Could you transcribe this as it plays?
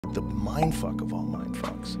The mindfuck of all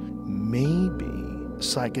mindfucks. Maybe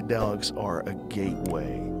psychedelics are a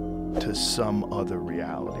gateway to some other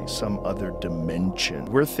reality, some other dimension.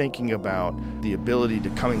 We're thinking about the ability to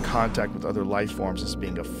come in contact with other life forms as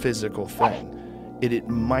being a physical thing. It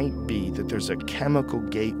might be that there's a chemical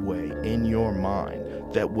gateway in your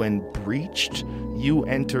mind that when breached, you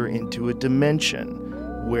enter into a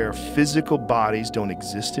dimension where physical bodies don't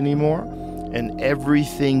exist anymore and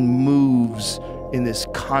everything moves in this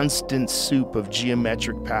constant soup of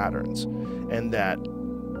geometric patterns, and that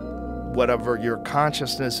whatever your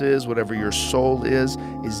consciousness is, whatever your soul is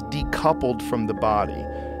decoupled from the body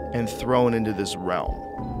and thrown into this realm.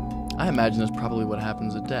 I imagine that's probably what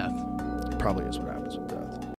happens at death. Probably is what happens.